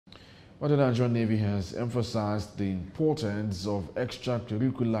But the Nigerian Navy has emphasized the importance of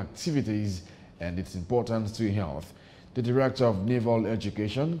extracurricular activities and its importance to health. The Director of Naval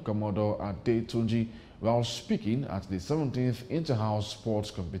Education, Commodore Adetunji, while speaking at the 17th Inter-House Sports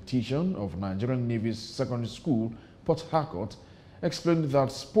Competition of Nigerian Navy's Secondary School, Port Harcourt, explained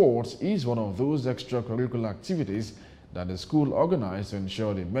that sports is one of those extracurricular activities that the school organized to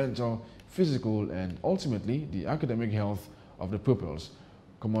ensure the mental, physical, and ultimately the academic health of the pupils.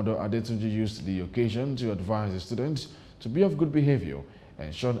 Commodore Adetunji used the occasion to advise the students to be of good behavior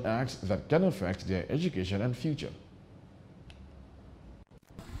and shun acts that can affect their education and future.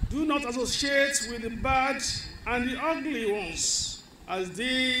 Do not associate with the bad and the ugly ones, as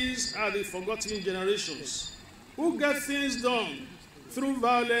these are the forgotten generations who get things done through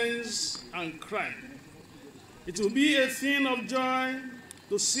violence and crime. It will be a thing of joy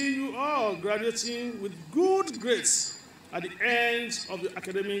to see you all graduating with good grades at the end of the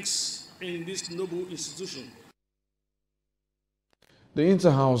academics in this noble institution. The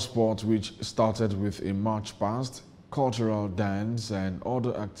Inter-House Sport, which started with a march past, cultural dance and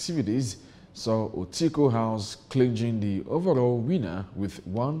other activities, saw Otiko House clinching the overall winner with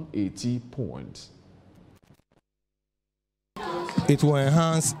 180 points. It will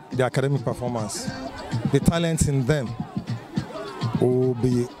enhance the academic performance. The talent in them will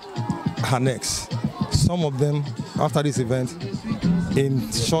be harnessed. Some of them, after this event, in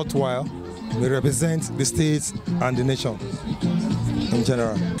a short while, will represent the state and the nation in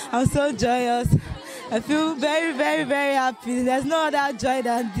general. I'm so joyous. I feel very, very, very happy. There's no other joy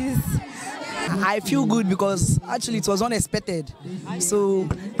than this. I feel good because actually it was unexpected. So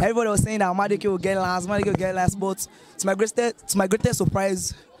everybody was saying that Amadeke will get last, but to my greatest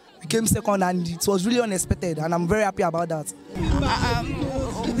surprise, we came second and it was really unexpected, and I'm very happy about that.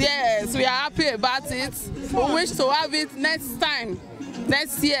 Yes, we are happy about it. We wish to have it next time,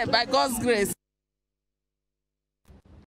 next year, by God's grace.